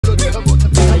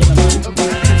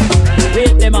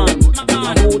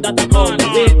Who that a come?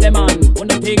 Wait the man. Who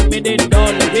no think me did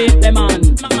done? Wait the man.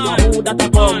 Who that a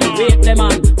come? Wait the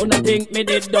man. Who no think me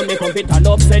did done? Me come fit and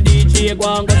up. Say DJ go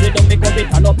and go sit down. Me come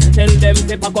fit and up. Tell them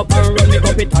to pack up and run. Me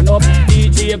come fit and up.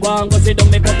 DJ go and go sit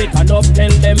down. Me come fit and up.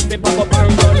 Tell them to pack up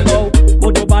and run now.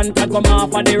 Put your band come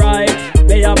off of the right.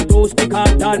 They have two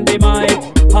speakers and the mic.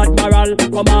 Admiral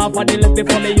come off of the left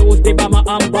before me use the bomber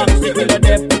and box it to the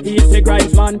depth. He's the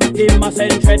grinds man. Him a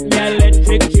send threat. Me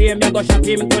electric chain. Me go shock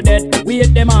him to death.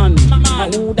 Wait the man.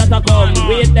 Who that a come?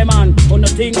 Wait the man. Who no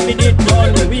think me did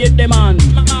done? Wait the man.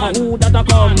 Who that a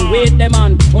come? Wait the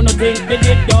man. Who no think me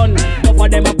did done? Enough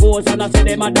of them a pose and I say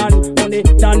them a done. Only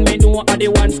done me know a the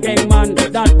one skeng man.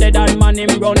 That the done man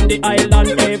him run the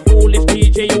island. Hey foolish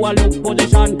DJ you a look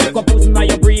position. Go push now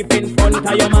your brief in front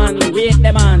of your man. Wait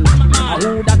the man.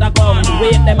 Who that a come?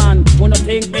 Wait the man. Who no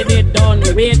think me did done?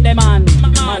 Wait the man.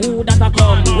 Who that a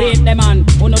come? Wait the man.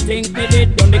 Who no think me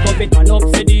did done? Me come fit and up.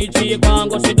 Say DJ go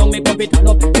and go sit down. Me come fit and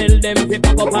up. Tell them to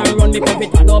pack up and run. Me come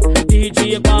fit and up.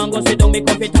 DJ go and go sit down. Me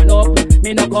come fit and up.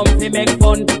 Me no come to make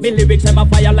fun. Me lyrics them a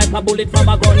fire like a bullet from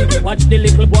a gun. Watch the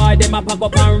little boy them a pack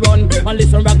up and run. And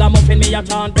listen ragamuffin me a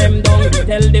chant them down.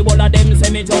 Tell the whole of them say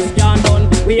me just can't done.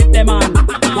 Wait the man.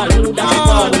 Who that a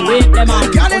come? Wait the man.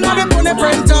 Girl inna the pony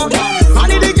printer. I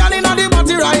need the girl inna the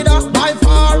body rider by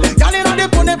far. Girl inna the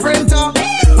pony printer.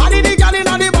 I need the girl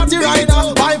inna the body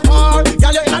rider by far.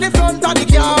 Girl you inna the front of the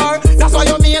car. That's why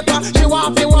you meet her. She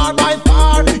want to war by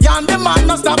far. You and the man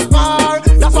no stop spar.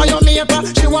 That's why you meet her.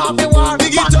 She want to war.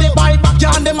 Back the bike back. You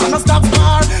and the man no stop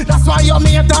spar. That's why you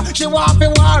meet her. She want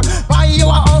to war. Buy you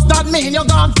a house. That mean you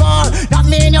gone far. That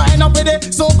mean you end up with a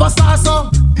superstar. So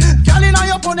girl inna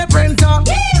your pony printer.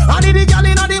 I need the girl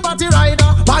inna the body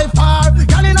rider by far.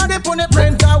 Girl inna the pony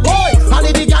printer. Boy, I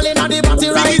need the girl inna the body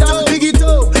rider. Big it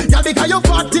up, yeah, because you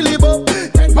fat till you up.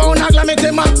 10 pound and let me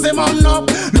the maximum up.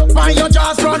 Look by your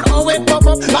jaws front, oh it pop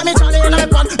up. Let me tell you in my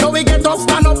pan, now we get up,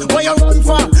 stand up. Where you run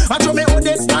for? I show me how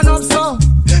they stand up, so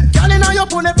girl inna your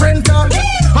pony printer.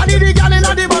 I need the girl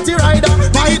inna the body rider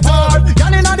by far.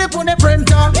 Girl inna the pony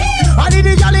printer. I need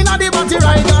the girl inna the body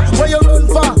rider. Where you run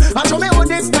for? I show me how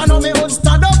they stand up, me would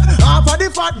stand up. Half of the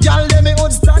fat girl, they me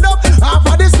would stand up. Half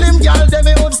of the slim girl, they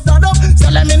me would stand up. So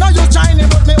let me know you Chinese,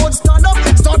 but me would stand up.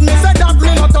 Start me say that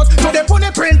me not touch to the pony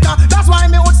printer. That's why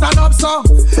me would stand up, so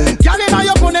girl inna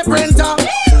your pony printer.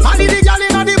 I need the girl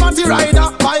inna the body rider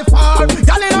by far.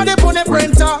 Girl inna the pony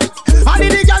printer. I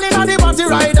need the girl inna the body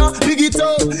rider. Big it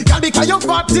up, girl because you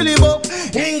fat till you up.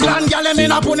 England girl them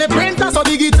inna pony printer, so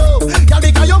big it up. Girl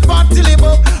because you fat till you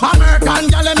up. American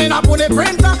girl them inna pony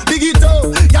printer. Big it up,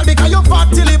 girl because you fat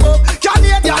till you up.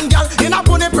 Canadian girl inna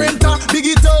pony printer. Big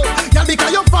it up, girl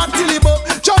because you fat till you up.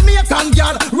 Jamaican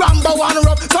girl, Rambo one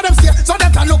rub. So them say, so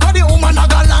them can look at the woman a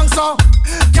go long so.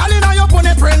 Girl inna your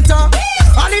pony printer.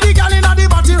 I need the girl inna the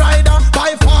body rider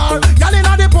by far. Girl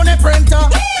inna the pony printer.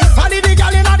 I need the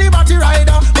girl inna the body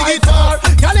rider by far.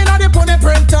 Girl inna the pony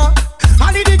printer.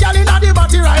 I need the girl inna the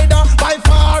body rider by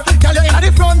far. Girl you inna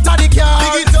the front of the car.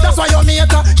 That's why you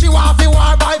meet her. She want to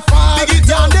war by far.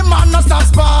 You and the man no stop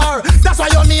spar. That's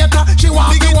why you meet her. She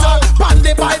want to war. Pan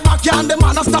the bike back. You and the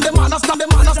man no stand. The man no stand. The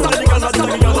man no stand. The man no stand.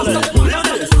 The man no stand.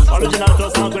 Original to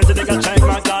sound crazy. They can check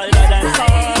my style and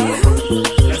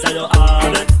they say you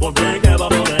hard. Won't break ever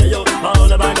for you. All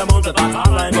the vagabonds the back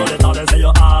online. But they say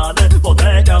you hard. Won't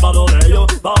break ever for you.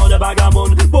 All the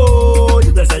vagabonds. Boy,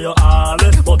 they say you hard.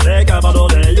 Won't break ever for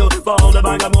you. All the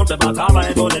vagabonds the back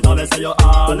online. But they say you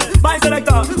hard. My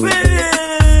selector,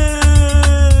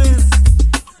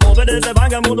 ese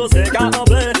vagabundo se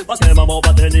canobler. Parce que maman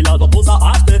pas tenir là pour ça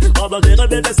acheter. On va dire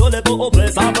répéter sur les pots au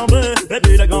près ça tomber. Et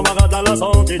puis les camarades à la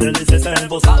sortie de nécessaire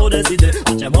pour ça au décider.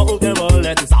 Entièrement aucun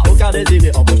volet, tout ça aucun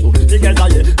désiré. On peut tout nickel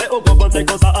taillé. Et au comprendre c'est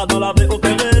comme ça dans la vie aucun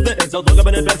rêve. Et surtout que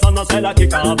les personnes dans celle-là qui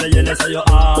a payé les yo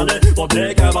aller. Pour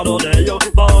dire qu'un pardonner yo.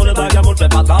 Bon le vagabond fait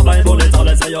pas travail pour les temps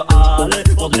les yo aller.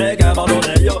 Pour dire qu'un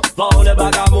pardonner yo. Bon le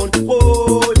vagabond.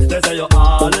 Oui, les yo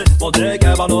aller. Pour dire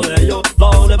qu'un pardonner yo.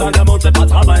 Bon le vagabond fait pas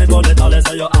travail pour les temps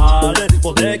les yo aller.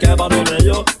 Pour dire qu'un pardonner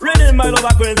yo. Reading my love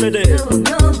Queen City.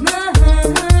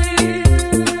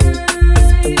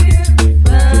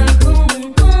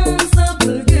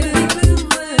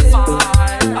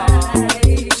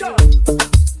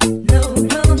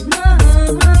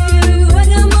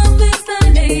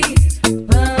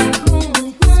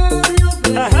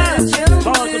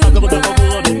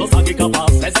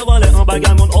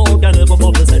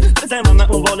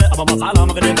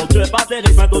 Les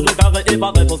rythmes toujours carrés et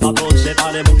pareil pour s'approcher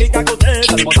par les mots qui cacotent.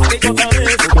 Ça dépend ça qui concerne.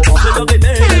 Faut qu'on pense priorité.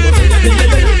 Les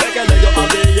qu'elle est yo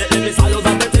habillé et puis ça yo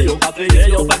appétit yo quatrié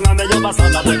yo baglamé yo passant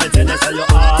la répété laissez yo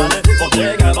aller. Faut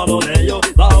dire qu'elle va donner yo.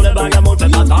 Dans les vagabonds fait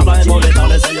pas travail pour les temps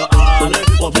laissez yo aller.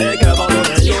 Monter que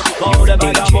abandonner yo, par les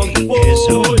vagabonds.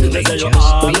 Oh, laissez yo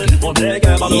aller. Monter que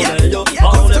abandonner yo,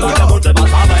 par les vagabonds. C'est pas ça,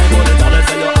 mais mon état,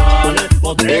 laissez yo aller.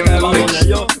 Monter que abandonner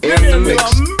yo, in the mix,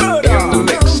 in the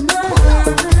mix.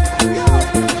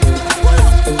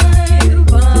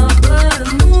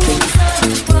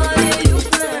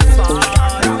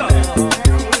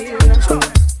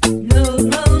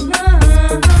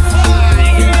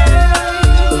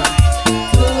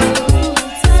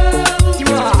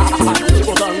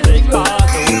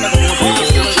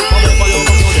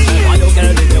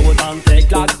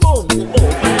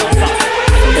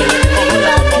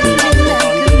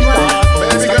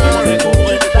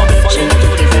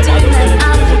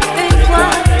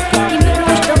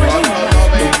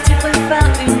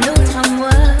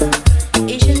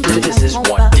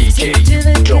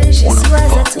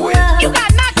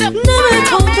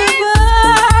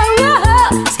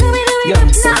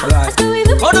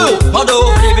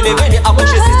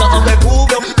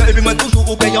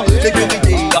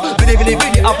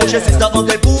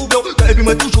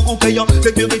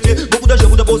 Sécurité, beaucoup de jeux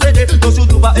vous de posséder, non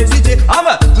surtout pas hésiter. Ah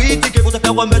mais critique vous a fait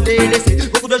me délaisser.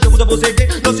 Beaucoup de jeux vous de posséder,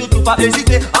 non surtout pas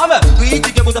hésiter. Ah mais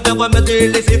critique vous a fait me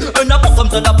délaisser. Un apport comme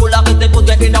ça la polarité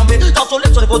faudrait énerver. Dans son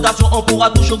sur les votations on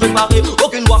pourra toujours réparer.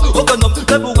 Aucune loi, aucun homme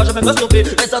ne pourra jamais me sauver.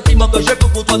 Les sentiments que j'ai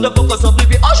pour toi ne faut que s'en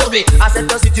priver. Aujourd'hui, à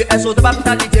cette situation de ma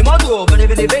vitalité, mon dos. Venez,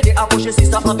 approchez si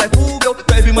ça en fait pour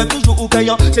baby moi toujours au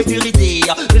payant, sécurité.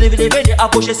 Venez,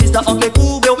 approchez si ça en fait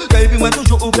pour baby moi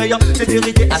toujours au payant,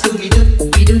 sécurité.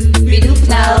 We do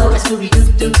now, let's do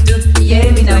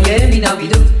yeah me now, we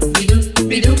do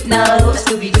now, let's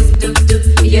do,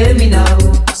 yeah me now.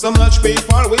 Some much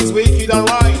people always wicked and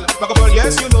wild. But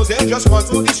yes, you know they just want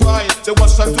to destroy. They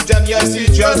want some to them, yes,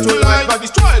 it's just to lie. But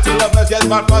destroy to lovers, yes,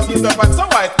 but fast is the fight so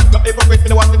white. No hypocrite, me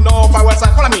no want to know power, so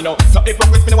follow me now. No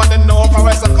hypocrite, me no want to know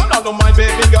power, so come on, don't mind,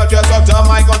 baby girl, just up to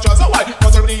my control, so white.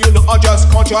 Cause already you know I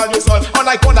just control your soul.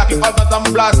 Unlike one that can all that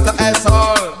and blast the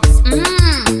asshole.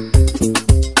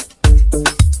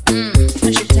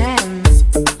 Je t'aime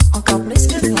encore plus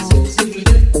que quand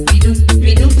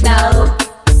we do now.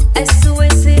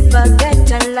 SOS pas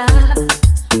là.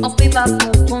 On fait pas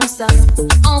pour comme ça.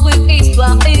 On veut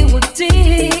histoire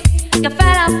érotique. Qu'a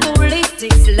fait la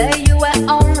politique. Là you are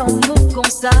all on nous comme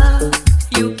ça.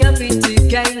 You can be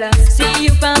together. Si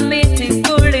you pas meeting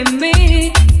pour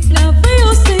l'aimer. La vie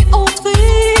aussi on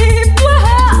trip.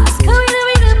 Wow, it's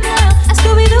going up now. It's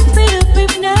going up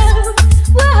now.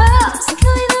 Wow, it's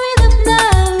going up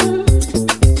now.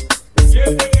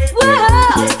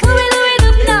 Wow, it's going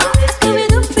up now. It's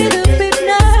going up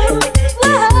now.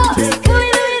 Wow, it's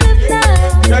going up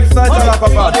now. Next time, ça va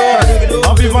papa.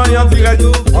 En vivant et en direct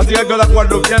de la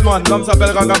Guadeloupe, bien man. L'homme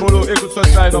s'appelle Ragga, écoute ce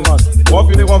style, man. On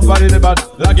finit, on va aller les bad.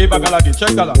 Laguer, bagalagi, check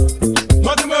ça là.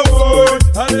 Moi tu me roules,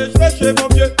 allez chercher mon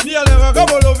pied. Ni aller Ragga,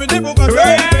 venez pour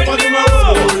casser. Moi tu me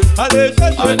roules, allez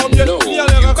chercher mon pied. Ni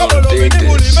aller Ragga, venez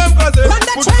pour lui même casser.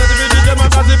 Pour tout cette vie, ma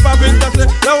case pas bien cassée.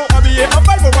 Là où habillé en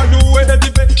balle pour moi jouer des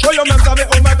types. Voyons même savez,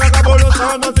 on m'a Ragga,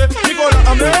 sans danser. Nicolas,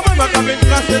 amène-moi ma cabine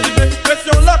cassée typée.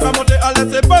 Pression là, qu'à monter, allez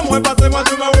c'est pas moi passer. Moi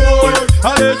tu me roules,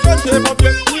 allez chercher mon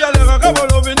pied. Ni aller Ragga,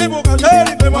 venez pour casser.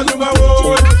 Moi tu me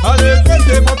roules, allez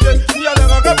chercher mon pied. Ni aller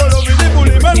Ragga, venez pour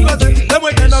lui même casser. Les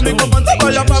moins qu'un ami comprend ça,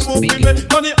 y'a pas pour primer.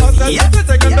 On est en scène,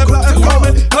 c'est qu'un peuple est formé.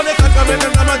 On est à camer,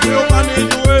 qu'un amateur, on va y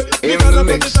jouer. Il va la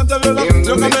petite chante violente,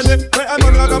 je ramène. Mais un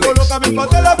autre Ragga, cabine pas,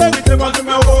 c'est la vérité, moi tu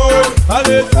me roules.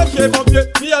 Allez chercher mon pied.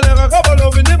 Ni aller Ragga,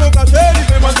 venez pour casser.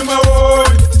 Moi tu me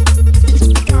roules.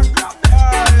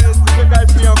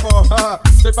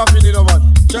 C'est pas fini le man,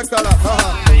 check ça là.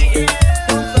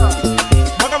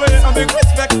 Avec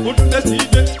respect pour tout les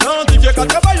DJ. Non, DJ, quand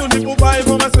travaille, on est pour pas, ils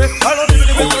vont respect. Alors, tu veux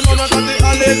dire que non, quand t'es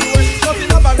allé jouer. Quand il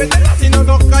n'a pas arrêté là, sinon,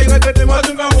 donc, quand il répète, moi,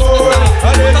 tu m'en roules.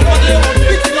 Allez, ça va dire, mon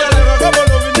pied, il y a le Ragga,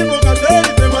 venez pour casser,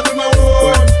 il fait moi, tu m'en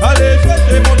roules. Allez,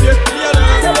 cherchez mon pied, il y a le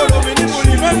Ragga, venez pour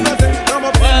lui-même casser. Dans ma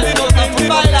frère, dis-moi,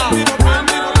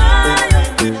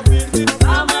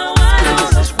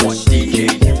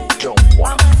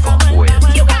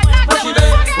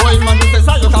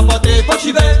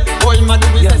 oh il m'a dit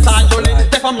oui c'est ça yolé.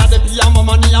 Des femmes là depuis un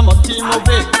moment ni un mot qui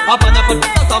mauvais. A pas n'importe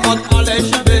ça mode allez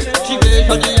j'y vais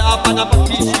je dis a pas n'importe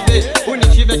qui j'y vais. On y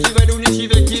j'y vais qui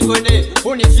venait.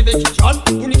 On y j'y vais qui John.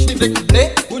 On y j'y vais qui blé.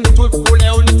 On y tout coulé,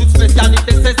 on y toute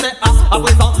spécialité CCA. À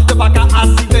présent de pas qu'à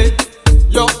assister.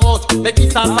 Yo honte, mais qui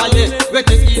ça y est.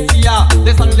 Rete ici à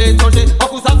descendre les dangers. En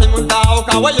coup ça c'est mon ta au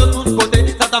cas ouais yo tout côté.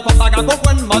 Ça t'a pas qu'à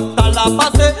comprendre mode t'as la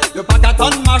passé. Yo pas qu'à ton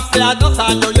marche c'est à dans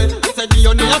ça yolé.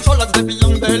 On est en cholat depuis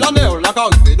une belle année. On l'a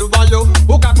calmé devant yo.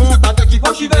 Au cas contact qui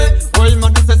faut chiver. Oh il m'a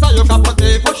dit c'est ça yo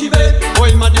capoté faut chiver. Oh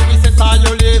il m'a dit oui c'est ça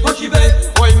yo les faut chiver.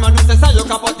 Oh il m'a dit c'est ça yo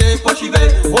capoté faut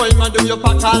chiver. nous y'a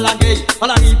pas qu'à la gay. On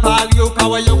arrive par yo,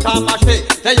 kawa yo qu'à marcher.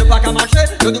 Et y'a pas qu'à marcher,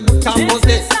 y'a du bout qu'à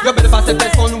poser. Y'a belle passer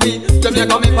personne, oui. J'aime bien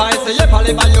quand même pas essayer par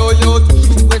les baillots, yo.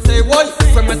 Toujours essayer, ouais.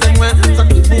 Fais moi c'est moins, ça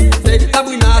qui vous poussez.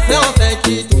 Sabrina, c'est un thé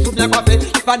qui toujours bien coiffé.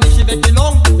 Qui pas niché avec les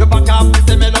longues, y'a pas qu'à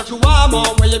pousser, mais l'autre joie, mon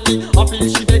voyez, puis en pile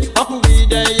chivé, en courir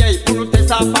derrière. Pour nous t'es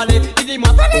ça fallait. Il dit moi,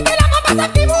 fallait que la maman ça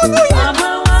qui vous douille.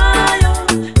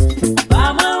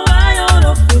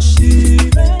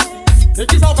 Et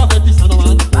qui s'en va faire pisse, non,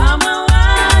 man?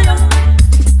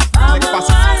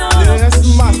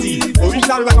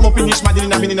 Original like I'm up in this man,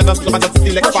 in a minute, that's the matter to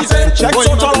the like fast. Check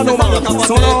so tall, no man.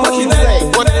 So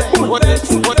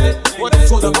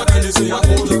faut de maquille, ici y'a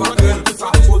trop de maquille.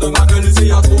 Faut de maquille, ici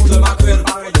y'a trop de maquille.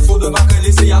 Faut de maquille,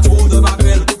 ici y'a trop de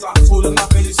maquille. Faut de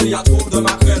maquille, ici y'a trop de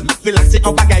maquille. Relaxé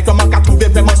en bagaille, comment qu'a trouvé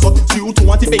vraiment saute. Surtout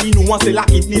en pays nous, c'est la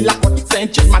hit ni la côte. C'est un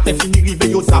check matin fini,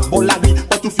 rive yo, ça bon la nuit.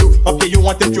 Pas tout fio, en pays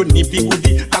on te pio ni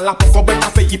bigoudi. Quand la poco ben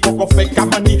café, il poco fait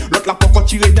cabani. L'autre la poco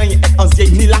tiré d'un yé, en zye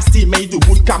ni la style. Mais il de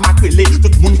bout ka makrele, tout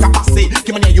le monde ka passé.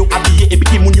 Qui m'a yo habillé, et puis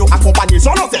qui moun yo accompagné.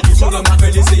 Son nom c'est trop de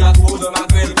maquille, ici y'a trop de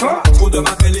maquille. Trop de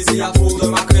maquille, ici y'a trop de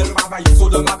maquille. Trop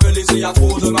de maquille, ici y'a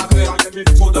trop de maquille.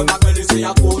 Trop de maquille, ici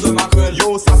y'a trop de maquille.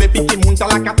 Yo savez piquer moun dans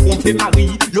la ka tromper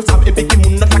Marie. Yo savez piquer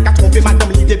moun dans la ka tromper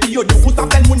madame l'idée. Puis yo dit où ça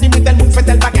tel moun dit mais tel moun fait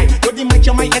tel bagaille. Yo dit moi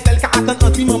qui maille et tel ka attend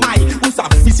un tri mon maille. Où ça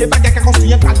monsieur bagaille ka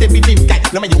construit un craté bidin caille.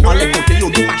 Non mais yo en les côté yo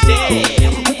dit ma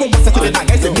chère. Où comment ça c'est des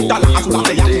bagailles c'est moun dans la à tout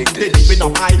la y'a des dipé dans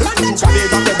paille. Toujours cavé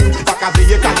dans tes moun pas ka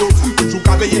veiller caillou. Toujours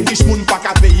ka veiller riche moun pas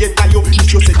ka veiller taillou.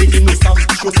 Riche c'est des innocents,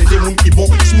 riche c'est des moun qui bon.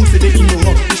 Riche moun c'est des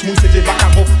ignorants, riche moun c'est des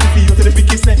vagabonds. Puis yo c'est des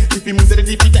piqués sains, puis moun c'est des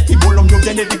députés. Qui bon l'homme yo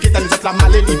bien éduqué t'as nous êtes la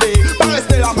mal élevée. Pas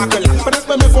rester là ma gueule. Pas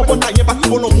rester même faut pas tailler parce que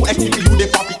bon l'homme est qui ou des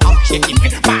papi up check him.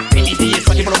 Pas fini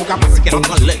soit des bon l'homme capable qu'elle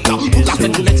entre les là. La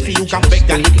fête de let's fille ou can beg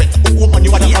gal bête. Ou comment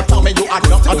you want to temps mais you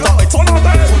attends et ton nom. Trop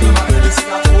de maquille, ici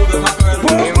y'a trop de maquille.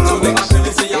 Trop de maquille,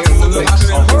 ici y'a trop de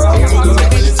maquille. Trop de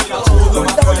maquille, ici y'a trop de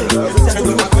maquille. Trop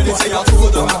de maquille, ici y'a trop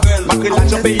de maquille. Maquille là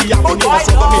j'en pays à bonner dans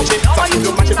son métier. Ça fait le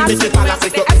marché puis métier pas là c'est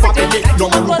que on va payer. Non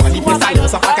man nous pas libre ça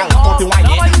ça pas qu'à raconter why.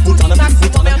 Tout en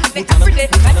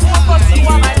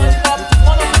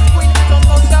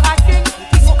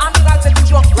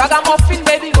Ragamuffin,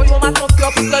 baby, oh, you m'as ton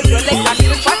cœur pour que je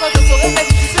l'examine. Je crois que je saurais faire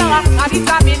tu seras ma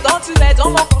vitamine. Quand tu es dans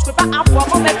mon corps, je peux pas avoir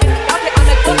mon mec. Quand t'es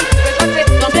avec toi, tu peux jeter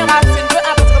dans mes racines. Peu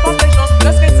importe ce que les gens, je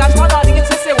serai sage pendant les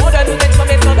c'est c'est de nous mettre sur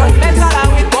mes sons. Donc, mets ça là,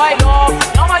 oui, boy, love.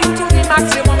 Now I you to the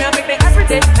maximum, and make me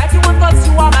everyday. Like you want us,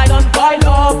 you are my done, boy,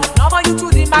 love. Now I you to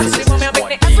the maximum, and make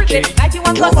me everyday. Like you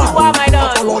want us, you are my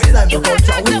done.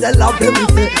 C'est la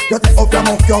vérité, je t'ai offert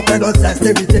mon cœur plein de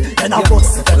sincérité. Y'en a pas,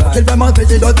 c'est vraiment fait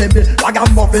de t'aimer.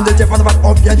 Ragamuffin de tes fans,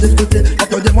 on vient discuter. On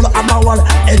te demande à ma wall,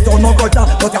 et ton nom Gocha.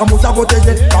 Notre amour ça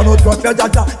protégé, quand notre cœur fait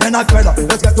d'aja. Y'en a fait là,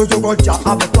 parce que toujours Gocha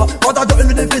avec toi. Quand t'as une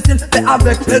vie difficile, mais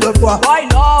avec les deux fois. Boy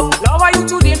love, love are you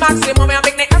to the maximum, and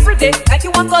make me everyday. Like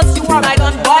you want us, you are my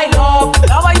done. Boy love,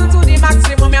 love are you to the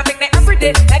maximum, and make me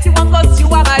everyday. Like you want us, you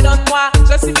are my done. Moi,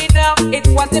 je suis mineur, et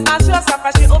toi t'es majeur. Ça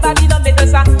fâché au Babylone, mais de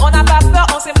ça, on n'a pas peur.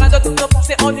 On s'aimera de toutes nos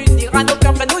pensées, on unira nos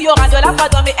cœurs. Mais nous, y'aura de la foi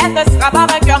dans mais elle ne sera pas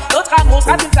vainqueur. Notre amour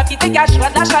sera une flamme qui dégagera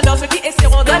de la chaleur. Ceux qui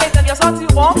essaieront de l'éteindre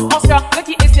sentiront en sueur. Ceux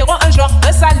qui essaieront un jour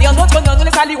de salir notre nom, nous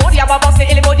les salirons d'y avoir pensé.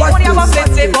 Et les mots d'y avoir pensé,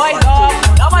 c'est boy love.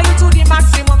 Love are you to the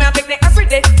maximum, and make me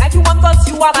everyday. Like you want us,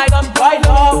 you are my done. Boy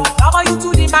love, love are you to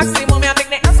the maximum, and make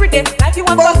me everyday. Like you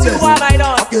want us, you are my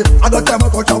done. Okay, I don't care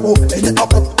what you et n'est pas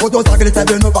prêt. Autant ça que les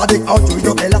sables nous parlent out to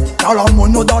you, là. Car leur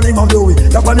monde dans les membres de oui.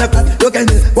 La première classe, le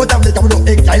Kennedy, au terme des tableaux,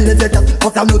 et qu'il les éclate.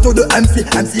 On ferme le tour de MC,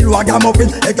 Ragamuffin.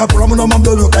 Et que pour le monde, membre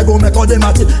de nous, qu'elle vous met qu'on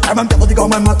dématine. La même carte, quand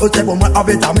même, c'est pour moi,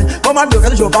 avec ta main. Comment de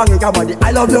quel jour parle, qu'elle m'a dit,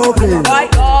 I love you, please. Boy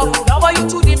love, love are you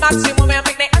to the maximum, and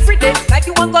make me everyday. Like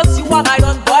you want us, you are my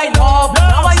done. Boy love,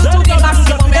 love are you to the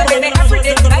maximum, and make me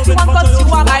everyday. Like you want us,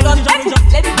 you are my done.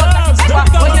 Let me go back to toi.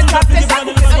 When you trap tes sacs,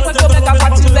 un peu comme ta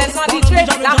voiture, belle sans DJ.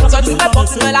 La route, tu me portes,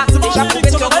 tu me la. Déjà, pour que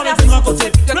je remercie mon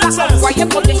côté. Que ta soeur, voyez,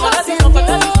 protection, c'est son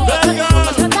côté.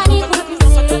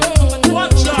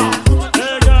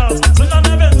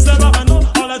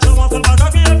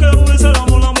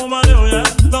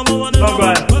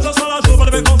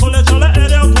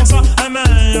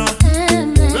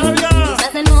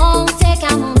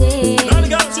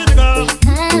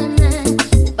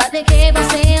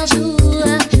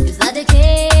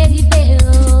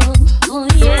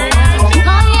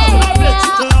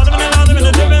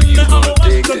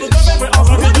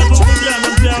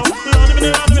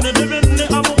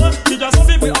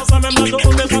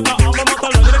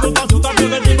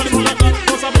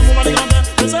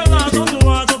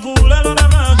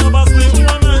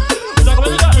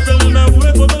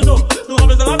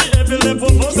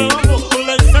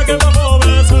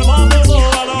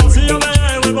 Si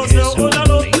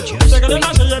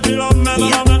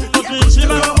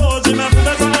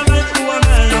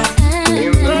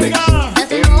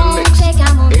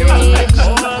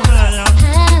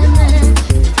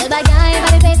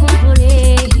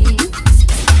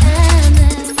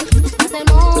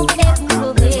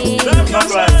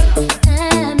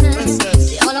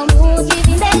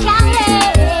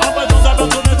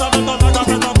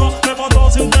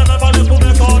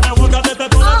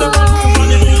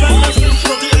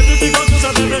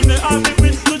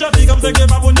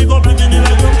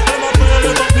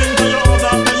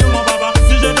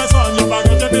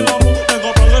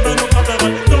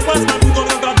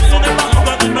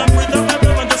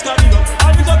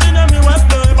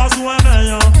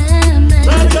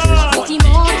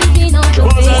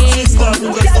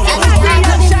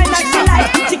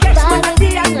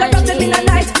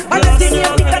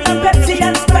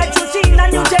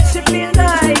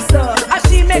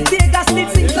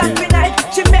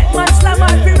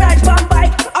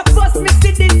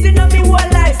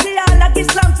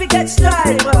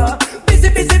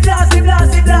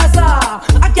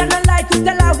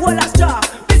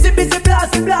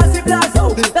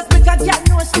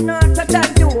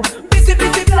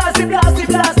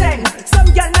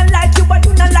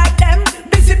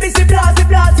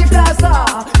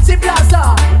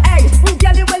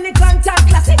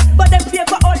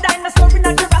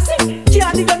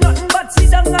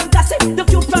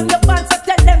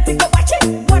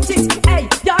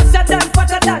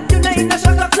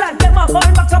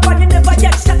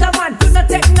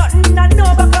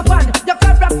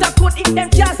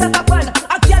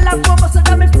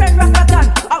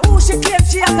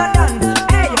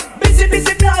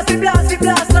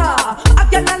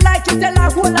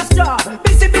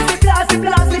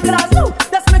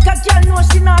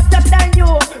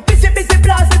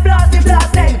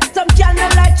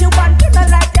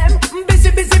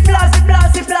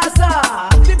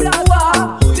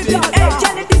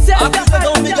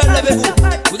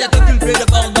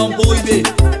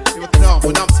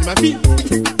ma fille.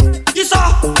 Qui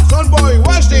ça? Son boy,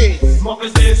 watch this. Mon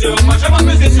pesé sur moi, je m'en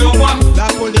pesé sur moi. La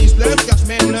police le cherche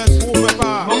mais ne trouve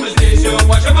pas. Mon pesé sur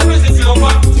moi, je m'en pesé sur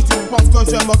moi. Si tu penses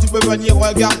que je mens, tu peux venir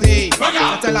regarder.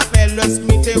 Quand elle appelle le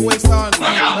Smith et Wesson,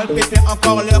 elle pétait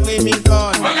encore le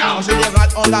Remington. En général,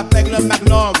 on l'appelle le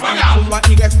Magnum. Pour moi,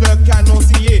 il reste le canon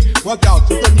scié. Regarde,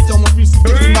 je te dis sur mon fils,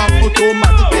 c'est une arme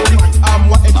automatique. À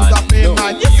moi, et tout à fait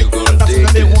magnifique. T'as sur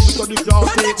le néron, plutôt du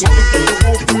clancer. Et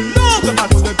tout de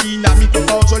matos de dynamite.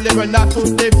 Quand je lève un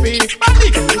atos, des filles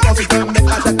paniques. Et quand c'est un mec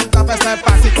à tout à fait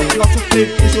sympathique. Et dans toutes les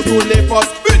filles, sur tous les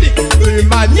postes uniques. Une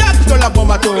maniaque de la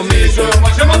bombe atomique.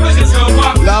 Moi, je m'en pesé sur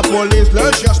moi. La police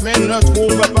le cherche mais ne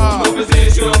trouve pas. Mon pesé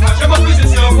sur moi, je m'en pesé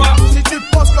sur moi. Si tu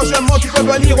penses que je mens, tu peux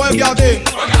venir regarder.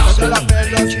 Quand elle appelle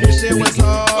le Smith et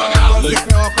Wesson, on lui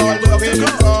fait encore le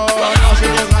Remington. En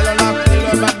général, on l'appelle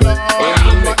le Magnum.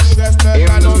 Moi, il reste le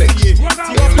canon scié. Si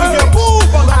on peut dire boum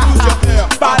pendant plusieurs heures.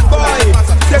 Bad boy,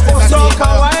 c'est pour ça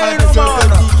qu'on va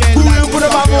courir pour ne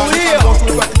pas mourir,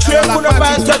 tuer pour ne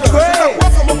pas être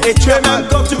tué, et tuer même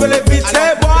quand tu veux l'éviter,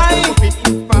 boy.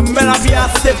 Mais la vie,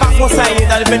 c'est pas conseillé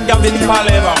dans les bennes gavines par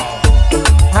les vents.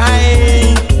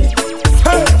 Hey,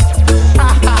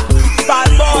 bad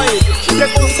boy,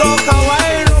 c'est pour ça qu'on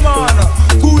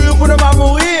va courir pour ne pas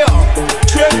mourir,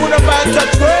 tuer pour ne pas être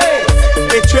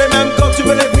tué, et tuer même quand tu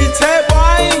veux l'éviter,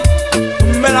 boy.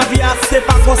 Mais la vie, c'est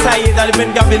pas conseillé dans les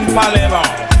bennes gavines par les vents.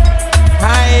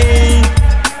 Hey,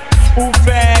 ou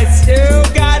fait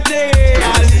regarder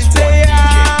réalité,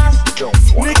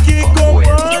 mais qui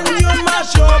comprend une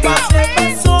marche par ces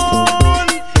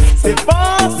personnes. C'est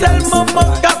pas seulement mon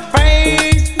café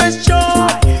spécial,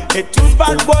 et tout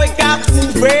bad boy qu'a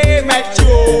trouvé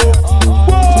Mathieu.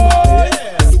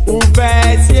 Ou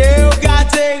fait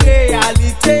regarder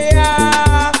réalité,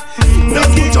 mais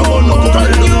qui comprend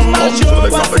une marche par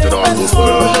ces personnes.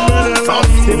 C'est pas seulement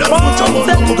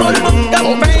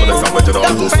mon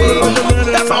café.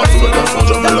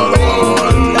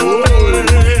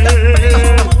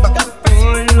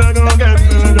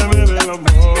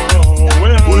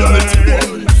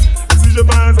 Si je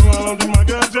passe avant de ma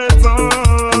gueule, j'ai ça.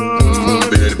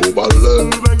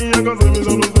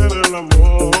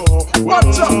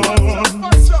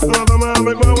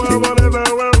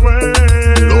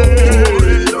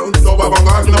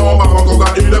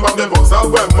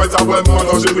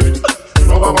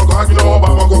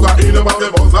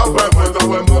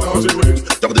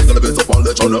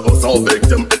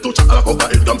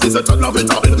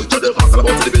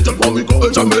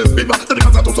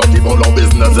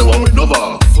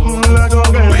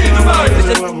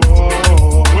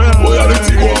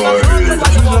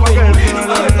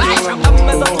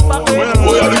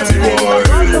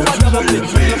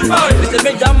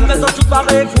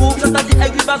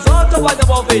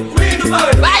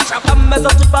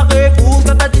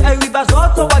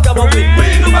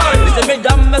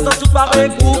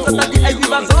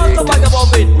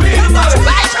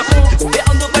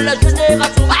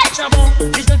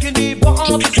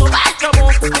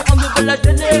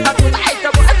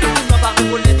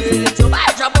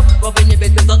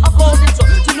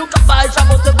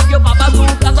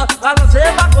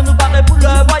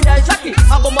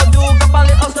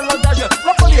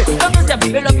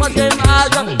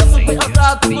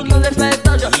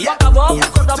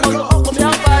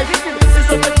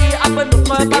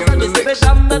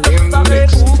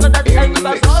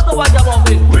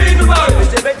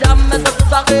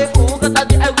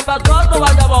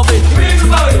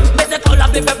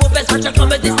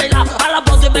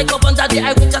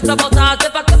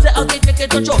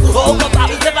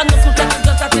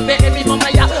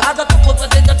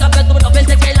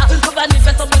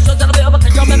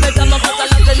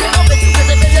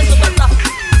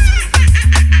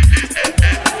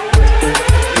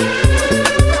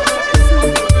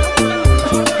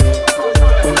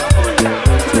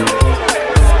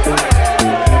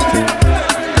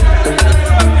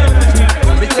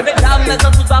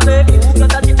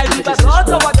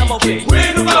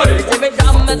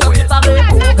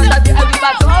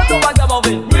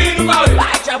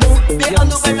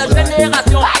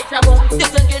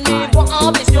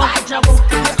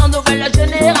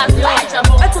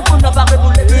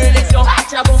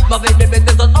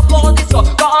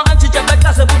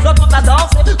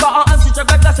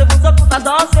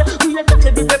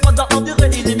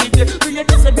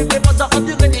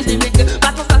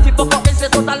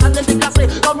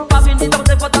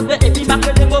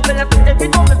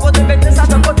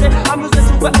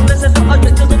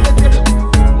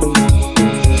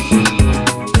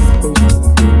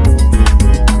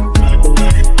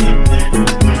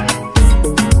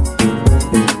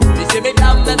 Messieurs,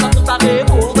 mesdames, maintenant tout pareil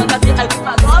pour regarder avec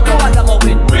ma droite.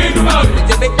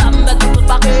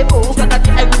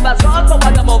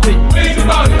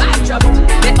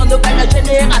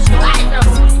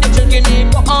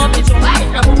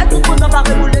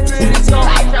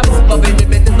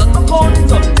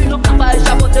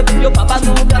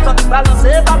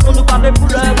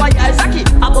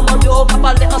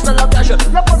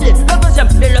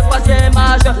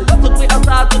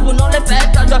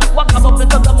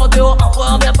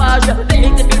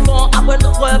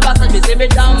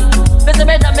 mesdames, mesdames,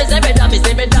 mesdames, mesdames, mesdames,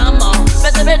 mesdames,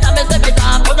 mesdames, mesdames,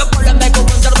 mesdames. Quand je prends le mec, on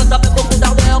compte le monde avec beaucoup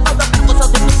d'ardeur. Quand je fais qu'on sent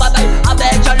tout bail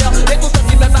avec chaleur. Et qu'on se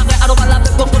dit même pareil, alors on va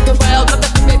avec beaucoup de frères. Comme tu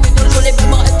fais vite, je les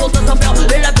vraiment est qu'on se sent peur.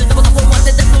 Et la vie, c'est pour moi,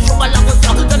 c'est d'être toujours à la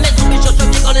hauteur. De mes soumis, je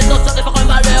dis quand les autres se réfèrent un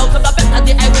malheur. Comme la fête à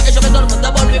dire, et je me donne le monde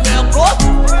d'abord l'humeur.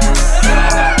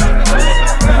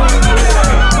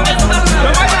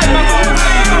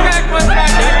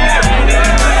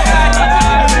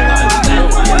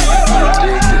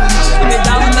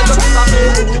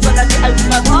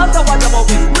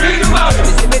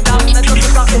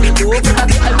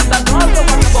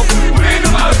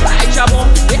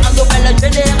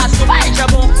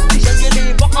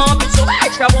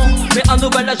 Mais en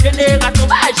nouvelle génération,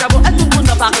 chabon, et tout le monde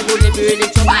n'a pas rigolé de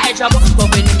l'élection, chabon, pour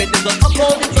venir mettre des autres en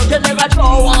condition génération.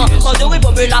 Mon Dieu, oui,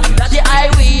 Bobula, la dit aïe,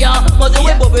 oui, mon Dieu,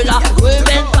 oui, Bobula, oui,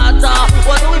 ben pata,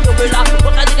 mon Dieu, oui, Bobula,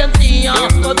 pour la digantie,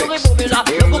 mon Dieu, oui, Bobula,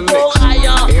 le coco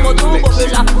raya, mon Dieu, oui,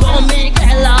 Bobula, Don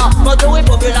Michaela, mon Dieu, oui,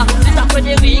 Bobula, Lisa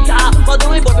Federica, mon Dieu,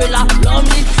 oui, Bobula, l'homme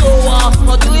Lixoa,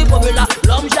 mon Dieu, oui, Bobula,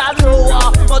 l'homme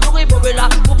Jaloa, mon Dieu, oui, Bobula,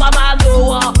 pour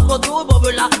Pamaloa, mon Dieu, oui,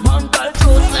 Bobula, Uncle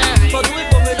Toussaint, mon Dieu, oui,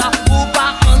 Bobula, pour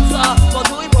Paranza, mon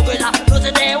Dieu, oui, Bobula, nous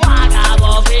c'est des Ragga,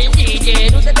 bon,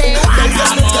 DJ, nous c'est des Ragga,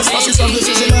 bon,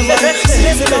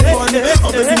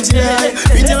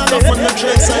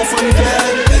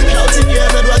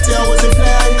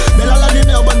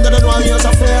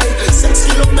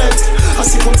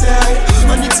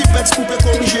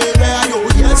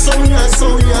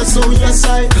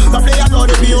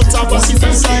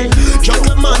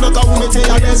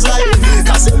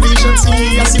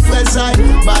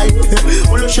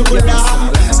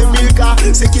 c'est Milka,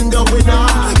 c'est Kinder Winner.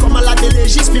 Comme à la télé,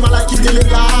 j'espère à la quitter les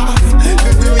gars.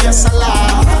 Bébé, y'a ça là.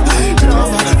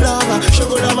 Lava,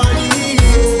 chocolat vanille.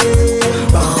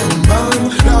 Bam, bam,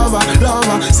 lava,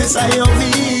 c'est ça et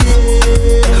envie.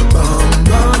 Bam,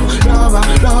 bam,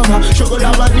 lava,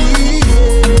 chocolat vanille.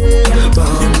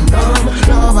 Bam,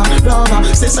 lava,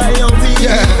 c'est ça et envie.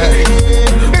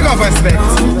 Big up respect.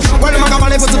 Well, je vais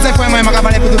parler pour tous ces points, je vais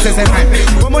parler pour tous ces points.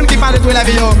 Pour les gens qui parlent de toute la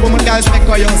vie, pour les gens qui respectent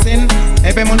quoi ils signe,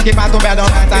 et puis les gens qui ne sont pas tombés dans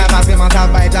la taille parce que mental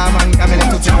pas été avant de caméler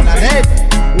tout le monde.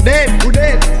 Ou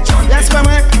dead. Yes, moi.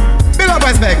 Big up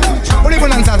respect. On est bon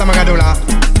dans ça, ça m'a gâté là.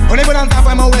 On est bon dans ça,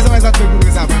 vraiment, on est ça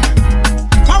pour ça.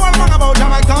 Power man about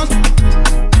Jamaican.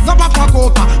 Non pas prendre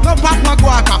coca, non pas prendre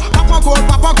guaca, pas prendre coca,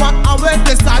 pas prendre guaca,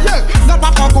 arrêtez ça, yeah. Non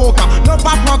pas prendre coca, non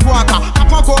pas prendre guaca, pas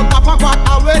prendre coca, pas prendre guaca,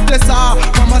 arrêtez ça.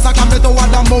 Comment ça comme toi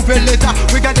dans mauvais état?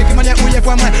 Regardez qui manière où il est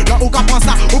pour moi, là où qu'à prendre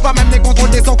ça, ou pas même les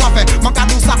contrôler son café. Manque à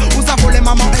tout ça, où ça voler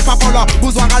maman et papa là,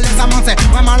 besoin d'aller ça mentir,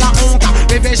 vraiment la honte,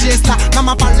 bébé juste là, non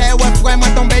m'a parlé ouais frère moi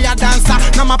tombé ya dans ça,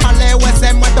 non m'a parlé ouais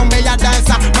c'est moi tombé ya dans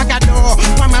ça, ma cadeau,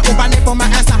 moi ou parler pour ma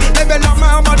ça, levez la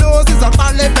main en mode si ça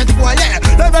parle fait quoi, yeah,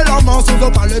 levez la main si ça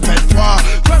parle fait quoi.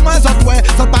 Fais-moi ça, ouais,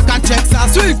 ça pas qu'à check ça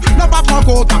suit. Non pas prendre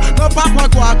coca, non pas prendre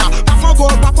guaca, pas prendre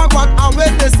coca, pas prendre guaca,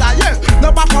 arrêtez ça, yeah.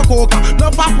 Non pas prendre coca,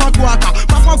 non pas prendre guaca,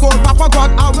 pas prendre coca, pas prendre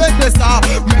guaca, arrêtez ça.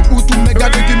 Mais où tout mes gars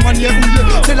qui manière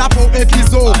où c'est la peau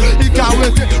épisode. Il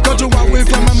carré, quand tu vois oui,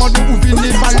 frère, même où vous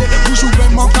venez parler, vous jouez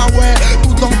vraiment carré,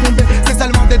 tout en tombé, c'est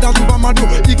seulement des dents tout pas mandou.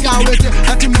 Il carré,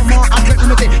 un petit moment après, vous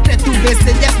mettez tête tout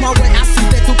baissé, yes, moi, ouais, assis,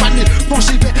 tête tout panier, bon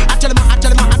chivé, actuellement,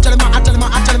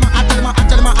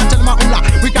 oula,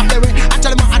 we can play with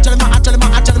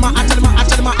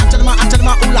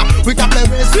actuellement, oula, we can play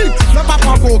with sweet. Non pas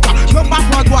prendre coca, non pas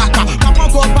prendre guaca, pas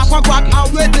prendre guaca,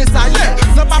 arrêtez ça, yeah.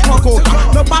 Non pas prendre coca,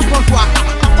 non pas prendre guaca,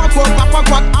 pas prendre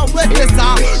guaca, arrêtez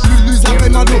ça. Lulu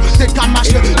Zavenado, t'es qu'à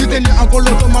marcher, tu t'es né en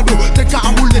colo tomando, t'es qu'à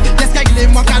rouler, qu'est-ce qu'il est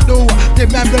mon cadeau, t'es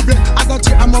même bleu,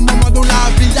 attention à mon moment d'eau, la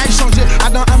vie a changé,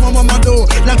 à mon moment d'eau,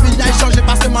 la vie a changé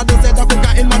parce que Mado c'est dans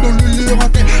cocaïne, Mado Lulu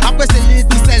rentré, après c'est les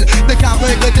doucelles, t'es qu'à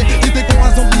regretter, tu t'es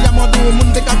un zombie à Mado,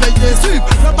 monde t'es qu'à veiller, suivre,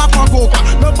 non pas prendre coca,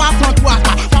 non pas prendre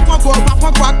guaca, pas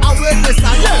prendre guaca, arrêtez ça,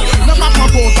 yeah, non pas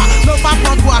prendre coca, non pas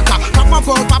prendre guaca,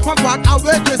 pas prendre guaca,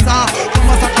 arrêtez ça,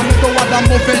 comment ça comme toi dans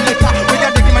mon fait l'état,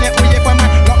 regardez qui manière où il est pas mal,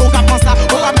 là où qu'à penser ça,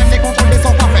 on va même les contrôler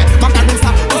son parfait, manque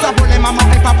ça, tout ça pour les mamans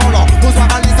et papa là, besoin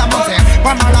d'aller ça mentir,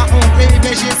 vraiment là on fait des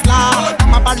gestes là, on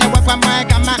m'a parlé ouais vraiment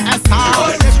comme un ça,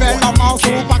 je fais le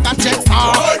morceau, pas qu'à check ça,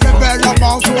 je fais le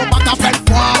morceau, pas qu'à faire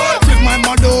quoi, c'est moi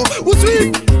mon dos, où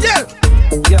tu, yeah.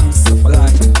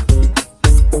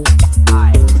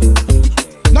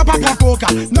 Non pas prendre coca,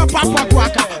 non pas prendre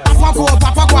guaca, pas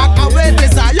prendre guaca, arrêtez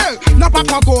ça, yeah. Non pas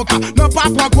prendre coca, non pas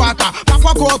prendre guaca, pas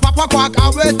prendre guaca,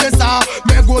 arrêtez ça.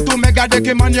 Mais go to mes Regardez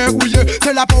que manière ouillée,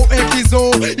 c'est la peau et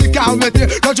kiso. Il a arrêté,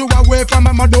 le jour à ouais, femme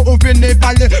à dos, au venez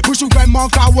parler. Bouche vraiment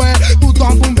kawaii, tout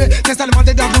en tombé. C'est seulement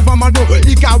des dents pour maman d'eau.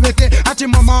 Il a arrêté, à ce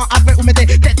moment, après, vous mettez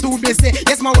tête tout baissée.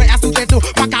 Yes, ma ouais, à sous tête tout,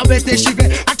 pas qu'arrêter, chivé.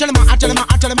 Actuellement,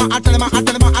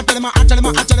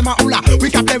 oula,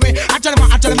 we can play with. Actuellement,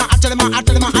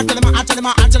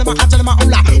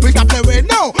 oula, we can play with.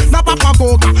 No, non pas prendre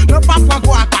coca, non pas prendre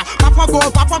guaca, pas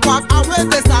prendre guaca,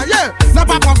 arrêtez ça, yeah. Non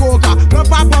pas prendre coca, non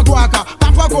pas prendre guaca,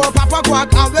 pas prendre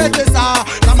guaca, arrêtez ça.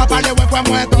 Ça m'a parlé, ouais,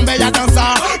 pour moi, tombé y'a dans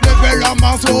ça. Levez leur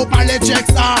morceau, parlez, check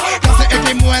ça. Quand c'est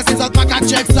écrit, moi, c'est autres pas qu'à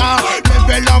check ça.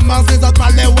 Levez leur morceau, c'est autres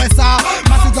parlez, ouais, ça.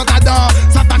 Ma c'est autres adore,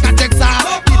 ça pas qu'à check ça.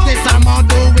 Quittez ça,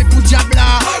 mando, et pour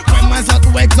diabla. Moi,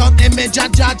 autres, ouais, autres, et mes dja,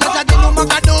 dis nous mon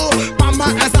cadeau. Pas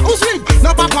mal, ça, ou suivre.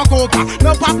 Non pas prendre coca,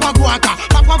 non pas prendre guaca,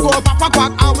 pas prendre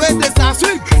guaca, arrêtez ça,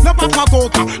 suivre. Non pas prendre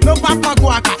coca, non pas prendre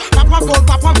guaca, pas prendre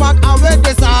guaca,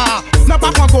 arrêtez ça. Non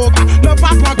pas prendre coca, non pas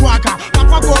prendre guaca, pas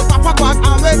prendre guaca,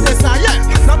 arrêtez ça, yeah.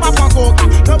 Non pas prendre coca,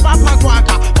 non pas prendre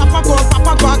guaca, pas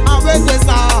prendre guaca, arrêtez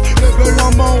ça. Levez la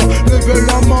main, levez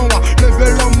la main,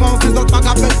 levez la main, c'est autres pas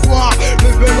qu'à faire quoi.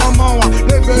 Levez la main,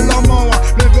 levez la main,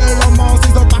 levez la main,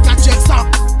 c'est autres pas qu'à check ça.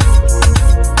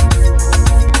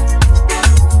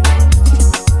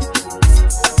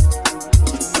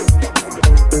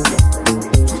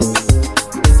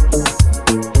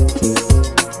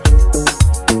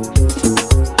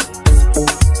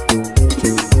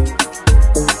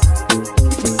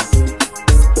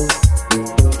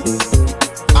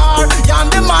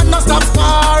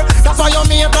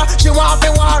 She want to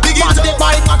war. But the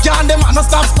bike back and the man no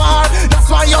stop spar. That's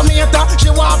why you meet her. She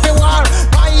want to war.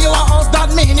 Buy you a house, that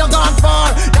mean you gone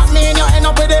far. That mean you end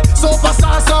up with the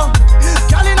superstar. So,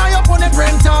 girl inna your pony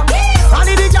printer. I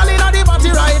need the girl inna the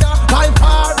body rider. By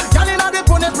far, girl inna the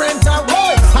pony printer.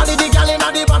 Whoa, I need the girl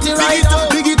inna the body rider.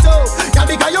 Big it up, girl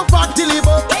because you fat till you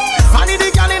up. I need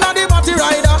the girl inna the body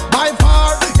rider. By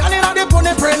far, girl inna the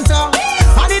pony printer.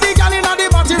 I need the girl inna the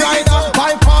body rider.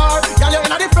 By far, girl you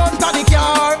inna the front of the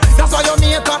car.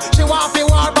 She want to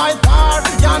war by far.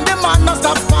 And the man no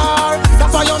stop far.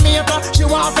 That's why you meet her. She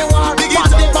want to war. But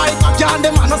the bike and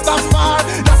the man no stop far.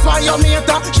 That's why you meet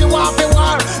her. She want to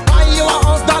war. Buy you a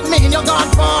house, that mean you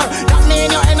gone far. That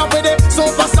mean you end up with the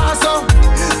superstar. So,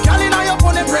 girl inna your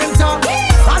pony printer.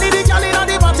 I need the girl inna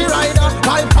the body rider.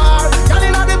 By far, girl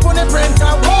inna the pony printer.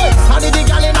 I need the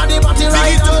girl inna the body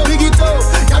rider. Big it up,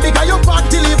 girl because you fat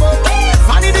till you up.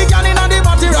 I need the girl inna the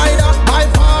body rider. By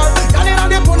far, girl inna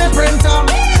the pony printer.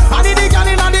 I need the girl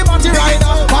inna the body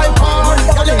rider. By far,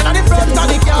 girl inna the front of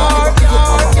the car.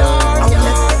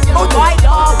 Boy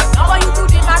love, now are you to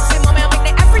the maximum and make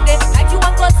the everyday like you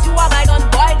want 'cause you are my done.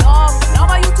 Boy love, now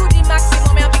are you to the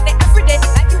maximum and make the everyday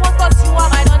like you want 'cause you are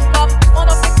my done. Comme on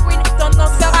of the queen, ton nom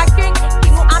sera king.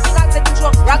 King ou amiral c'est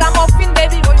toujours ragamuffin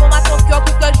baby. Voyons ma ton cœur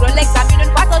pour que je l'examine.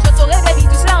 Une fois que je t'aurai baby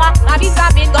tu seras ma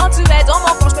vitamine. Quand tu es dans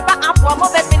mon corps je peux pas avoir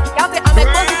mauvaise mine. Car t'es un mec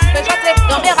positif et je t'ai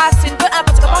dans mes racines. Peu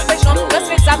importe comment je chante, je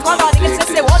suis ça trois ans.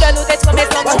 C'est bon de nous d'être mes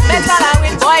sons. Tu mets à la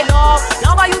win. Boy love,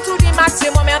 now are you to the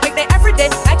maximum and make the everyday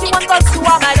like you want 'cause you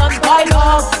are my done. Boy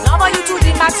love, now are you to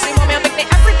the maximum and make the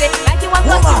everyday like you want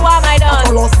 'cause you are my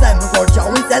done. On s'aime,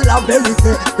 oui c'est la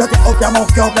vérité. Je t'ai offert mon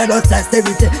cœur plein de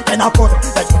sincérité. Et n'importe,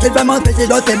 est-ce que tu veux m'empêcher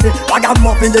de t'aimer? Regarde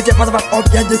mon film de Dieu, pas on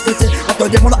vient discuter. On te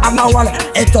demande à Mawal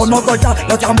et ton nom cocha.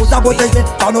 Notre amour t'a protégé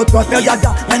par notre frère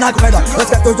Gaga. Rien à craindre, je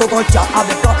serai toujours cocha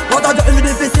avec toi. Pourtant j'ai une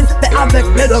difficile, mais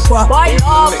avec plein de foi. Boy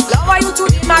love, now are you to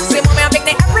the maximum and make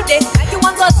the everyday like you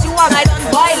want 'cause you are my done.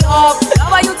 Boy love,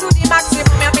 now are you to the maximum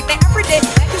and make the everyday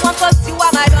like you want 'cause you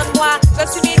are my done. Moi,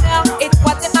 je suis mineur et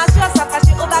toi t'es majeur. Ça fâche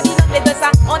au Babylone, mais de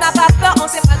ça on n'a pas peur. On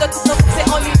sait pas de toutes nos poussées,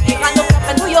 on unira nos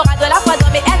cœurs. Nous y'aura de la foi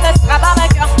dans mes haines, ne sera pas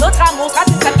vainqueur. Notre amour sera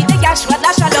tout ça qui dégagera de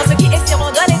la chaleur. Ceux qui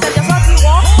essaieront de les tenir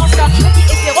sortiront en sort. Ceux qui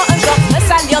essaieront un jour de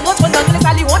salir notre nom, nous les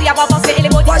saluerons d'y avoir pensé et les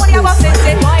maudits vont y avoir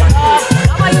cessé. Boy love,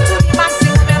 now are you to the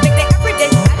maximum and make the everyday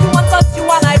like you want 'cause you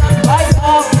are my done. Boy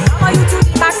love, now are you to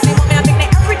the maximum and make the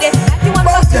everyday like you want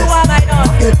 'cause you are my done.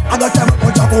 I got time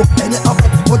for Jaco, and it's up.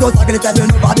 For those that get to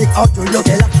nobody out to look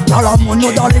at. Now I'm on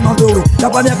no darling on the way. The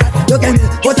one that look at me,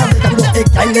 what I'm going to take,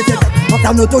 I let it. What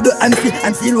I'm not to do,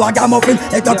 MC, Ragga muffin.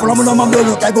 Et quand pour le moment, je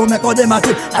me fais me coder ma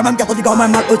fille. La même catholique comme un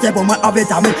mal aussi pour moi avec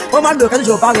ta main. Pour moi, le cas,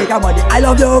 je parle avec moi. I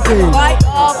love you, friend. Boy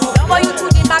love, now are you to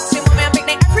the maximum and make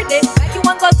the everyday like you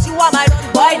want 'cause you are my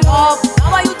done. Boy love,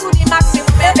 now are you to the maximum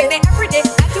and make the everyday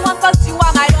like you want 'cause you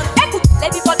are my done. Écoute, les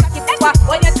people qui fait quoi?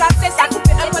 When you trap, c'est ça coupe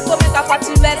un peu combien de fois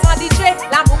tu laisses un DJ.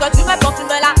 L'amour que tu me portes, tu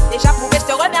me l'as déjà prouvé. Je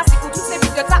te remercie pour toutes ces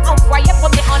vues que t'as envoyées.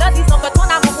 Premier en leur disant que ton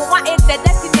amour pour moi était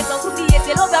destiné sans oublier.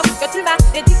 C'est l'over que tu m'as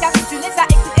dédicacé, tu les as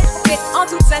écrits et trouvés en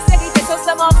toute sincérité sur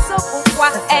ce morceau pour toi. toi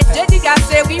est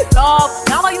dédicacée, we love.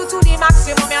 Now you to the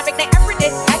maximum, me avec des everyday.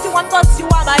 Like you want cause you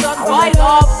are my done, boy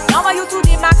love. Now you to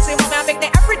the maximum, me avec des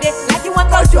everyday. Like you want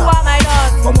cause you are my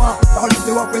done. Pour moi, dans le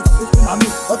débat, c'est une amie.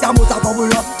 Au terme, ça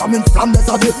t'envoûte comme une flamme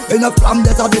descendue. Une flamme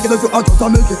descendue qui ne joue en tout sans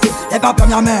multitude. Et pas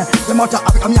première main, je monte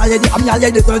avec un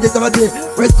allié, des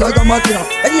oui, c'est comme un tir.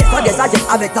 Et il faut des agents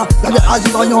avec ça. Dans le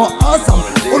agir ensemble.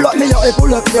 Pour le meilleur et pour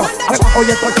le pire. Avec moi, on y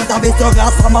est trop quand t'avais sur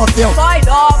la sans mentir. Boy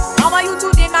love, now you to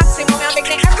the maximum, me avec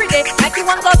des everyday. Like you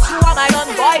want cause you are my done,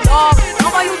 boy love.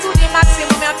 Now you to the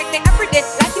maximum, me avec des everyday.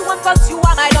 Like you want cause you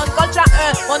are my done. Culture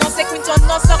 1, mon nom c'est Quinton,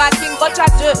 non sera King. Culture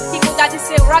 2, qui nous a dit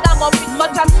c'est Ragga Muffin.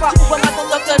 Culture 3, ouvre ma ton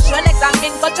docteur, je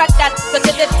l'examine. Culture 4, que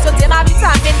t'es ma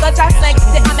vitamine. Culture 5,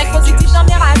 t'es un mec positif dans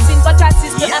mes racines. Culture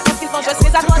 6, peu importe qu'ils font, je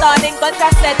suis à toi darling.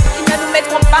 Culture 7, ils ne nous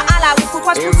mettront pas à la route. Pour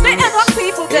toi, je pousserai un autre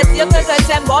prix pour te dire que je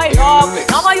t'aime, boy love.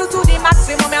 Now you to the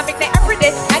maximum, me avec des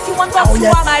everyday. Like you want cause you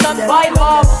are my done, boy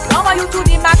love. Now you to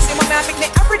the maximum, me avec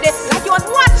des everyday. Like you want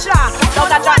watch ya. Dans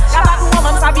ta joie, j'avais tout le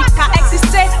monde, sa vie qu'a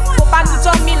existé. Faut pas nous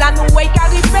dormir là, nous way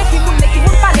carré. Qui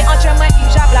vous parler entre moi qui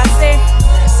j'ai placé.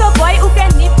 So boy, ou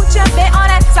qu'elle n'y put your bay on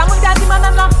it. Ça m'a dit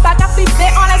moi-même là, pas qu'à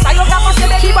flipper on it. Ça y a qu'à penser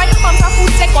baby boy, comme ça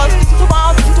fout c'est quoi. Tout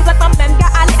bon, tout le temps même qu'à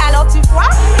aller alors tu vois.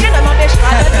 Rien ne m'empêche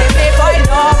pas de t'aimer, boy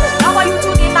love. Now you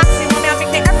to the maximum, me avec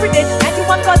des everyday. Like you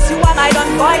want cause you are my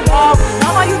done, boy love.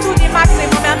 Now you to the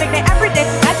maximum, me avec des everyday.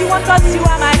 Like you want cause you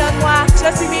are my done, moi. Je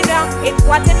suis mineur, et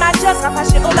toi t'es majeur.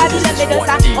 Rattaché au Babylone, mais de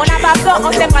ça, on n'a pas peur.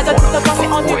 On s'aimera de toute pensée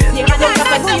en Dieu. Il y aura de la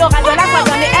il y aura de la foi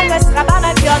dans les elle ne sera pas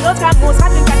ma cœur. Notre amour sera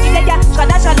une partie des gars. Je serai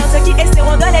d'achalon, ceux qui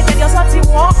essaieront de les tenir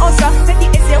sentiront en sort. Ceux qui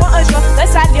essaieront un jour de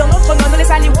salir notre nom, nous les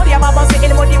salirons d'y avancer. Et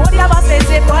le mot d'y avancer,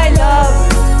 c'est boy love.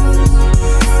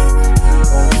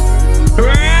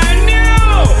 Brand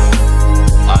new!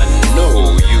 I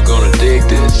know you're gonna dig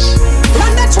this.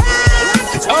 Run the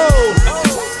track! Oh!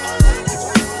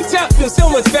 The top feels so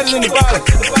much better than the bottom.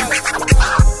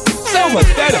 So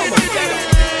much better.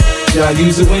 Y'all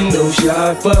use a window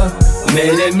shopper.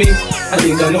 Mad at me, I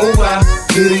think I know why.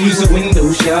 Should've used a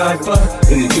window shopper.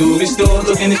 In the jewelry store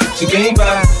looking at she came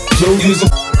by. Joe use a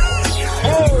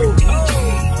Oh!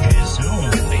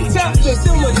 The top feels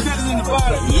so much better than the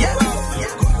bottom. Yeah.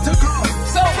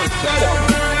 So much better.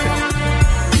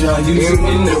 Y'all use a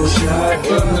window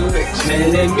shopper.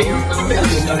 Mad at me, I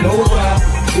think I know why.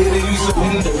 Should've used a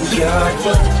window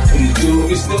shopper. In the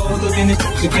jewelry store looking at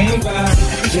she came by.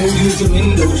 Joe use a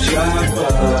window shopper.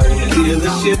 In the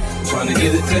dealership trying to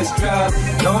get a test drive.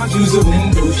 Don't use a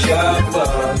window shopper.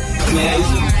 Man,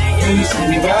 when you see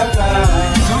me ride by.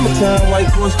 Summertime,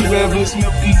 white horse, forever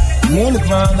smoky. I'm on the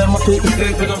grind, let my paper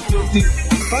stay, but I'm filthy.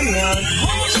 Funny how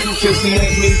you kissing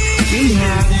at me. See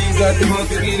how you got the money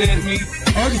to get at me.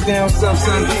 All these down south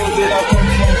side doors that I come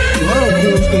from. Run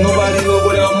cruise, cause nobody know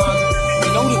without my. You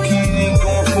know the kid ain't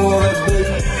going for that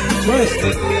baby. Try to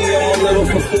stick me, I'm a little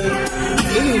fulfilled.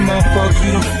 It ain't my fault,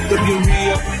 you done f***ed up your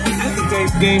re-up. It's the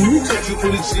base game, who took you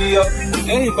for the G-up?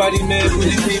 Everybody mad with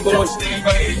these people on stage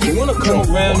right. You wanna come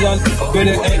around, y'all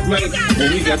better act right.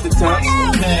 When we got the tops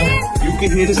down, you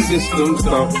can hear the system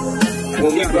thump.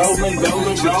 When we rollin',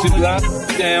 shit you lock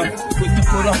down. Put the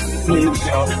foot up in the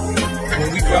shop. When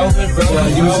we rollin', y'all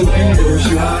use a window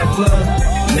shopper.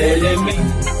 Mad at me,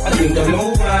 I think I know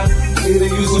why.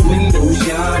 Should've used a window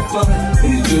shopper.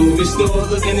 In the jewelry store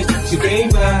looking at she came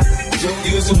by. Joe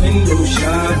use a window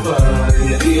shopper. In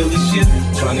the dealership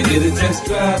trying to get a test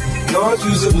drive. Lord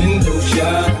use a window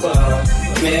shopper.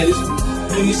 Mad as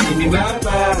when you see me ride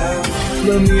by.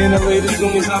 love me in LA as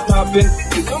soon as I pop in.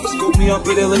 You come and scoop me up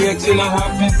at LAX and I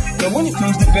hop in. Now when it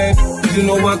comes to bed, you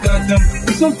know I got them.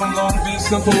 Some from Long Beach,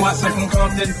 some from Watts, some from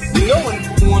Compton. You know when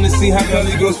you wanna see how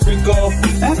Cali goes freak off.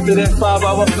 After that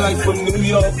 5-hour flight from New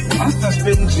York, I start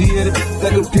spitting G at it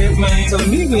like a pimp, man. So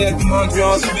meet me at the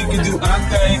Montreal so we can do our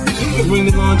thing. She can bring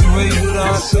the lingerie with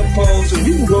her, I suppose. So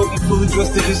we can go from fully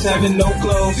dressed to just having no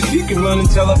clothes. She can run and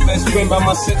tell her best friend about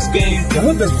my sex game.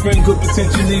 Now her best friend could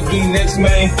potentially be next,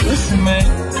 man. Listen, man,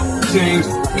 change.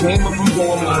 Came up from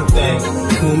doing my thing.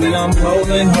 Homie, I'm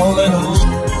holding.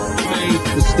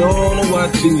 The store and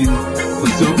watching you.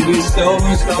 But don't be stolen.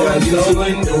 I use a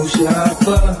window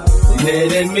shopper.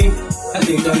 Mad at me, I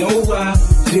think I know why.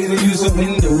 Didn't use a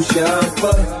window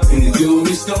shopper. In the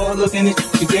jewelry store looking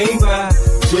at you came by.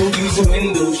 So use a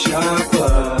window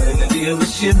shopper. In the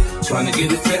dealership trying to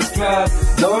get a test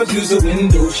drive. Lord, use a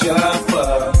window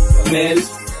shopper. Mad as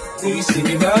when you see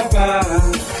me ride by.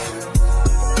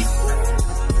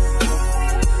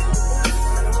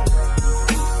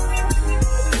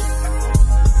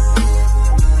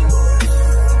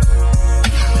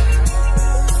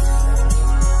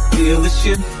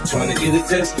 Dealership, trying to get a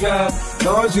test drive.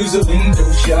 Lord, use a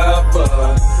window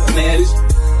shopper. matters.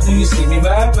 When you see me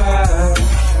ride by.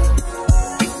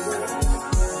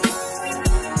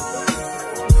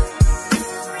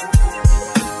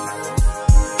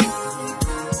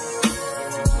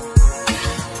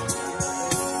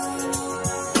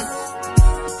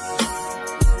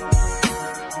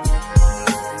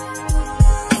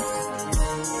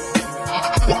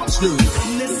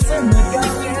 Listen,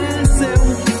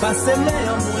 passez-le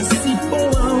à moi si bon.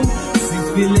 Si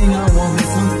feeling I want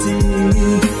something,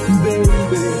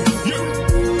 baby.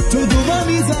 Tout devant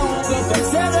bizarre, on va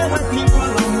passer le rapide pour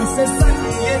l'amour, c'est ça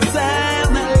qui est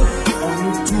éternel. On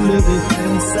nous tout le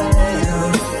défenseur,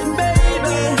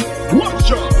 baby.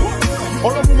 Watch out!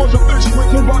 All of them are just fish with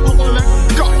the rock on the left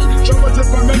guy. Je vais te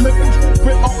faire même les coups,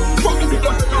 mais en fuck, il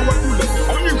doit être un ouais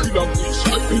on y crie la bouche.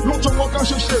 L'autre voit qu'à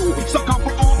chercher où, ça cap en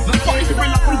the fight. Mais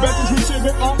la plus belle, je sais,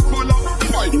 mais en voilà.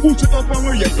 Où c'est un peu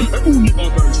rien, et où n'est pas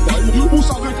un style. Où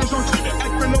ça veut que j'en crie, et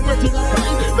que l'on met une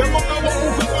taille. Les mots d'avoir,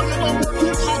 on fait on est dans beaucoup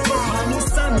de choses.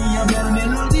 Amistani, y'a belle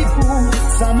mélodie pour.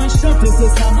 Ça me chante,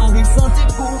 c'est ça m'arrive santé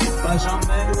pour. Pas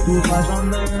jamais, tout pas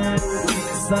jamais, oui,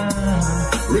 ça.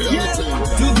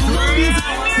 Tout devant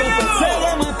bizarre, quand on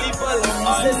sert ma people,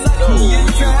 c'est ça qui est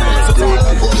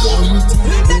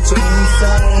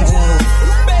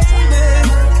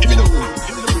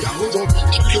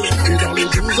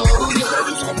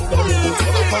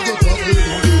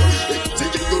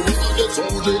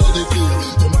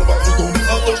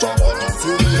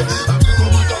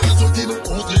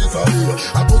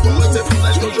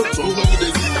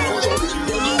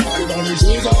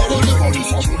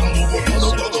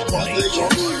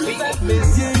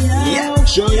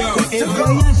Show you.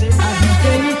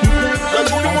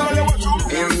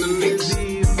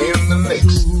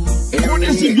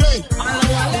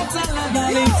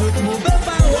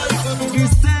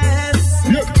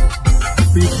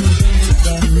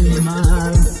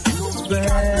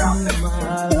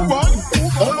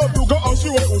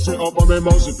 On va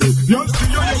m'émanciper. Bien sûr,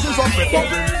 il y a des affaires pas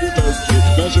venus de tester.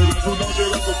 Dangereux, tout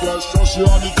dangereux, que flash,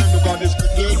 sensualité, nous qu'à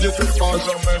discuter, des trucs pas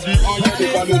jamais dit, aïe, des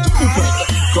pas de tout nous faire.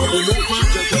 Quand les loups font,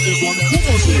 j'ai des joints pour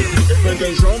commencer. Et fait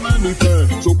des jamais nous faire.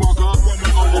 Sauf pas qu'à quoi,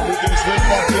 mais en gros, des semaines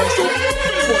pas faire, sauf.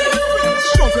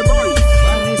 Chantez bye.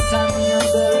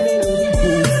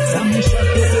 Ça me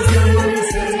choque, c'est ça,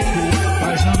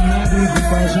 pas jamais vu,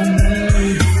 pas jamais vu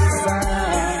ça.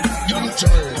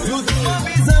 Tout ma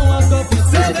maison encore pour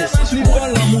ça, je suis pas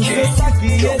l'amour, c'est ça qui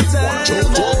est éternel.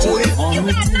 On nous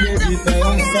dit les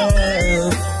différences, baby.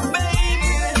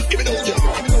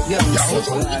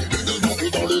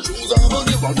 Dans les jours à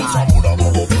venir, pas de ça, mon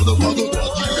amour, on peut ne pas de toi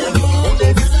dire.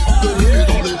 Aujourd'hui,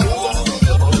 dans les jours à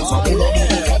venir, pas de ça, mon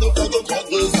amour, on peut ne pas de toi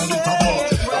dire.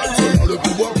 C'est le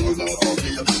pouvoir de notre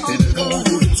vie, il est dans le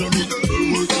coup, celui de le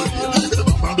retenir. Et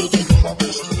ma main de ton corps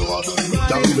m'empêchera de me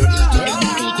calmer.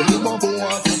 Tellement bon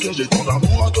à sentir, j'ai tant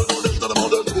d'amour à te donner, tellement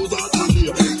de choses à te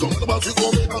dire. Comment vas-tu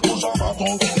convaincre à ton charme, à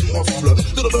ton corps ensemble?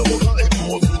 De me regarder et pour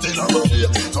refuser l'avenir.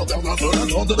 Sans perdre un seul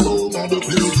instant de moment de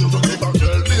plaisir, je ne sais pas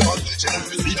quel miracle. J'ai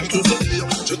réussi à te séduire,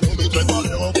 je ne mettrai pas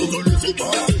les rangs, ne le sais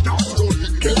pas. Car aujourd'hui,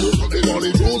 et je connais dans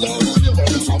les jours à venir, dans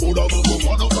les sabots d'amour, pour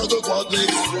moi, non pas de quoi te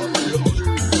décrire.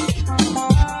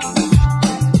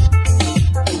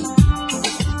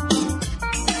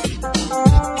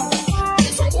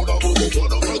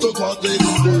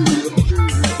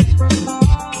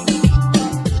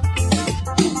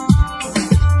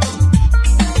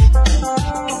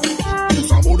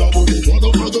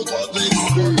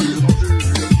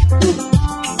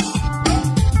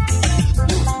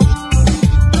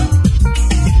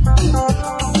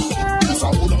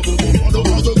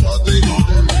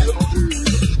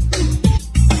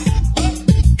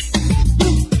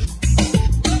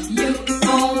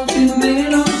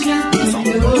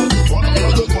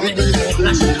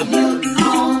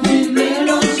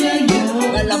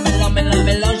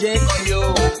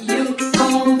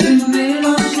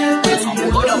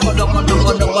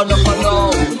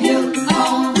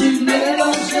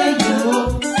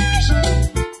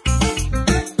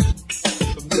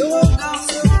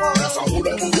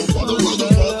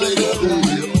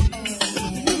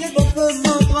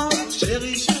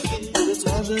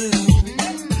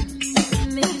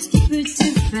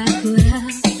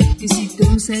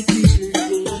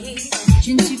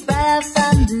 Je ne suis pas la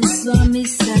femme de soir, mais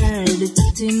celle de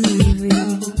toutes mes nuits.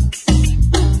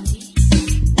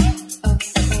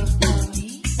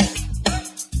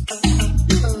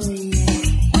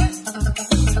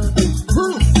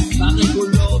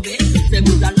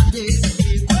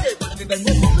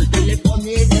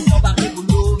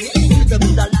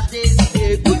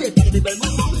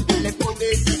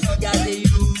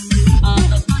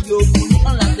 Yo,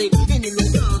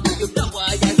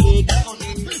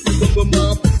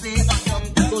 comment passer ensemble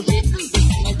ta cogite.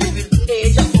 On a vu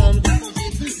déjà ensemble ta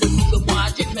cogite. Le coup de moi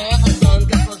j'ai fait ensemble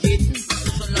ta cogite.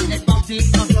 Je l'en ai parti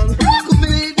ensemble ta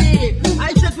cogite.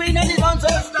 I just been in the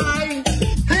dancer style.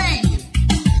 Hey,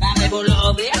 Paris pour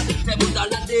l'enlever, c'est vous dans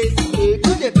la décider.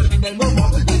 Tout est pas bel moment,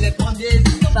 il est premiers.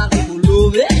 Paris pour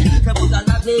l'enlever, c'est vous dans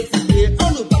la décider.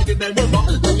 On nous parle de bel moment,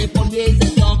 dans les premiers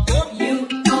instants. You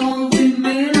only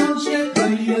mélanger que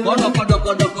you.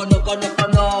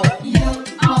 Kono. You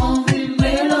only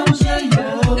mélanger you.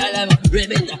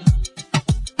 Rebecca.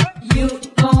 You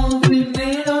only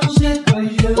mélanger que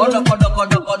you. Kono.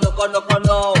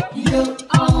 You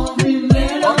only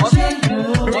mélanger you.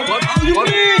 I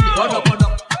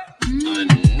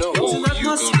know you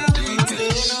gonna dig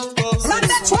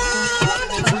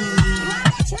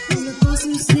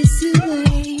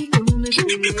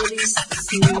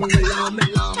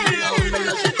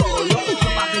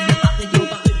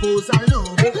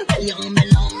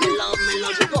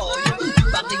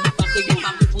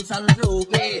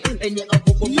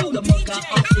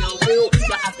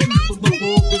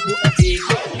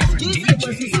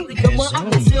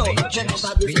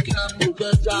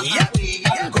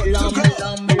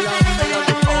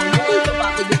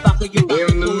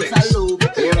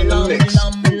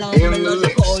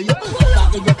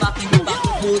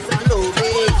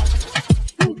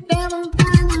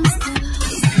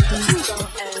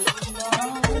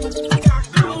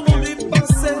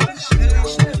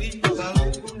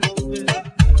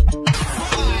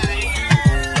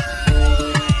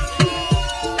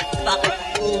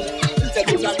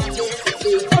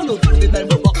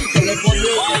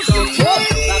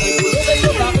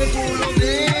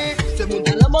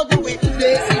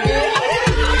this.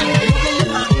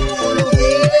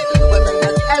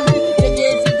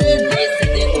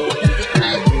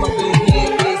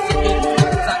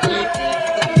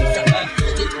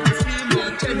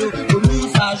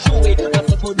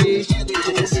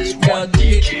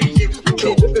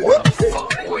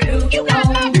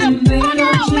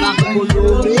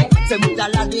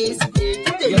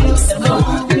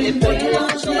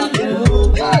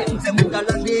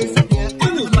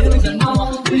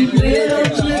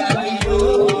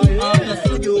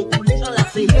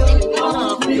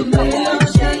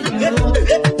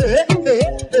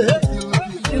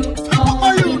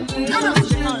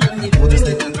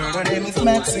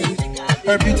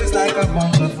 Her beauty's like a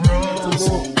bunch of roses.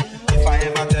 If I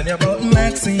ever tell you about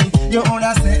Maxine, you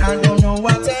only say I don't know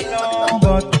what I know,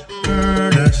 but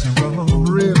murder she wrote.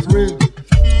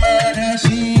 Murder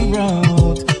she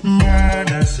wrote.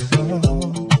 Murder she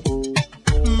wrote.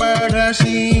 Murder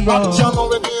she wrote. I'm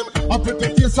with him. I pretty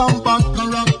face and bad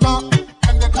character,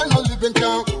 and the kind of living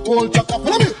can hold chaka.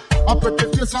 Follow me. I pretty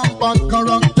face and bad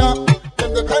character,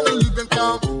 and the kind of living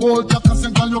can hold chaka.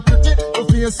 Say girl you pretty, your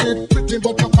face it pretty,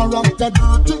 but your character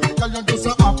dirty. Girl you just a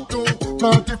act too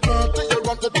flirty. You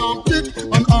run to down big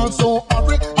and also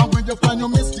hurry. And when you find your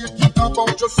mistake, you talk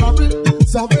about your sorry.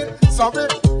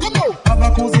 Come on. Have a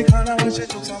cozy corner when she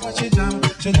talks about she jam.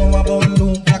 She know about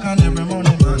loom black and every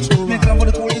morning man. Make love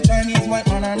with the coolie Chinese, white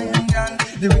man and Indian.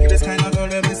 The wickedest kind of girl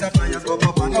where Mr. Flyers go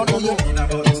up and down. Don't you mean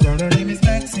about this girl? Her name is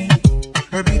Maxine.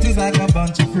 Her beauty's like a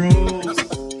bunch of roses.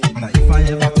 And if I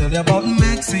ever tell you about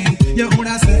Maxine, you would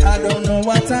have say I don't know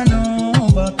what I know,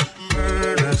 but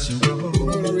murder she wrote.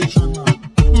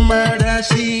 Murder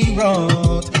she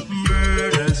wrote.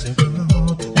 Murder she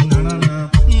wrote.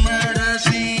 Murder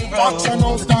she wrote. Watch and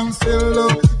now stand still.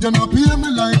 You know pay me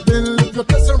like bill. If you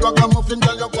test a ragamuffin,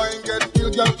 girl, you go and get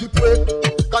killed. Girl, keep wait.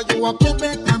 Cause you a baby.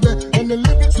 And the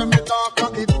lyrics when me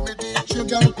talk, it me teach you,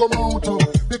 girl, come out.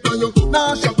 Because you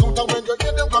nah shout out. And when you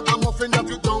hear the ragamuffin, if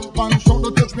you jump and shout,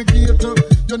 don't touch me gate.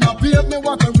 You know pay me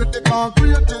what I read the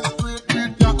greatest.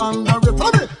 Great, you under it.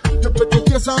 Follow me. You pretty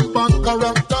face and bad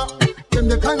character. Then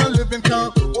the kind of living can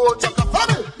hold chaka.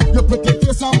 Follow me. You pretty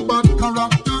face and bad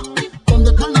character. Then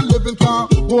the kind of living can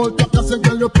hold chaka. Say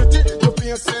girl, you pretty, you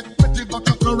face it pretty, but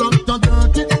your character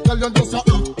dirty. Girl, you just a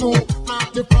act too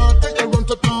flirty. You run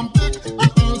to Tom Dick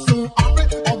and also hurry.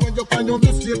 And when you find your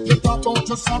mistake, you talk about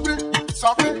your sorry.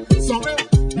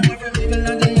 Every people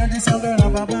and they hear this girl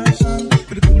have a passion.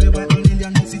 For the coolie white and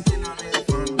Indian music in a real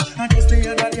fun. And just the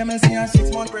other day, me see her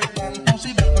 6 months pregnant. Now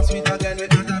she back and sweet again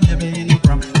with her baby in the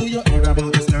prom. Do you hear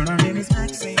about this girl? Her name is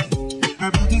Maxine.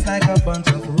 Her beauty's like a bunch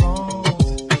of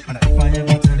roses. And if I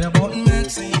ever tell you about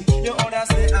Maxine, you oughta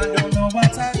say I don't know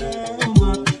what I know,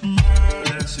 but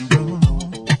murder she wrote.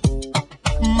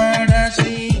 Murder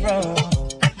she wrote.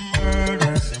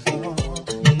 Murder she wrote.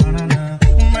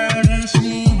 Murder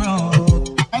she wrote.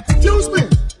 Excuse me.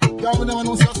 Y'all will never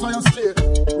know see a science state.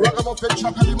 Ragamuffin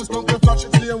chaka, you must come to flash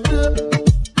it here.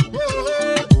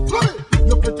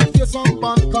 You pretty face some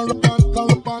bad black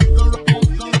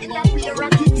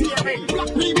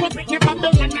people pick them up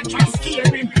and not try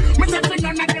scaring. Me say for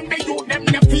none of them they do them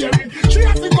no fearing. She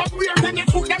has to go weird and they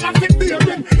put them up in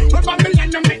bearing. But Babylon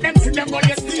no make them see them while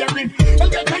you're steering. Well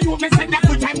get to you me say that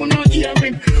good time we no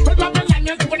hearing. But Babylon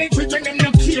is when they treating them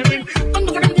no caring. I'm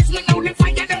gonna miss me now the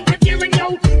fire them preparing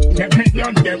now. Let me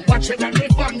done them, watch it and me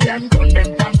burn them. Gun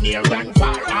them from near and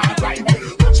far, alright.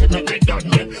 Watch it and me done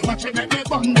them, watch it and me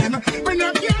burn them. Me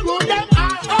no care who them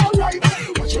are, alright.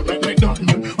 Watch it and me done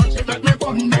them, watch it and me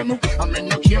burn them. I me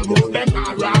no care who them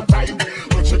are, alright.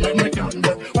 Watch it and me done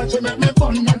them, watch it and me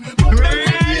burn them. But them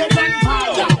near and far,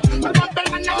 but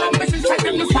Babylon now me see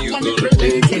them no stop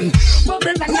manipulating.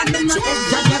 Babylon now them no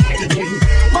exaggerating.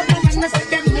 Babylon me see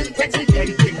them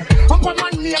intimidating. I'm from my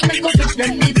name me go fix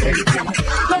them debating.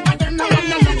 Some of them now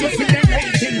I'm just see them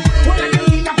hating. When I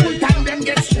need a full time them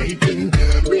get shaking.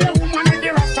 Be a woman with the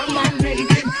rasta man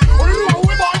making. Oh no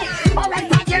we boy, alright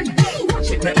again.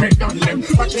 Watch it let me done them,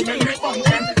 watch it let me burn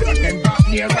them. Let them back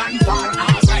near and far,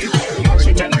 alright. Watch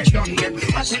it let me done them,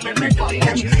 watch it let me burn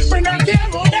them. We not care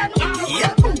who them are.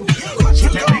 Watch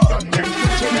it let me done them,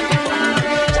 watch it let me burn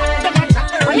them.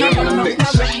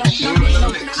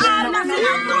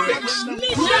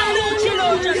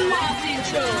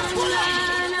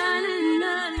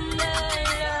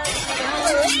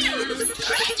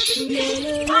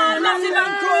 Massive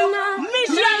and Crow.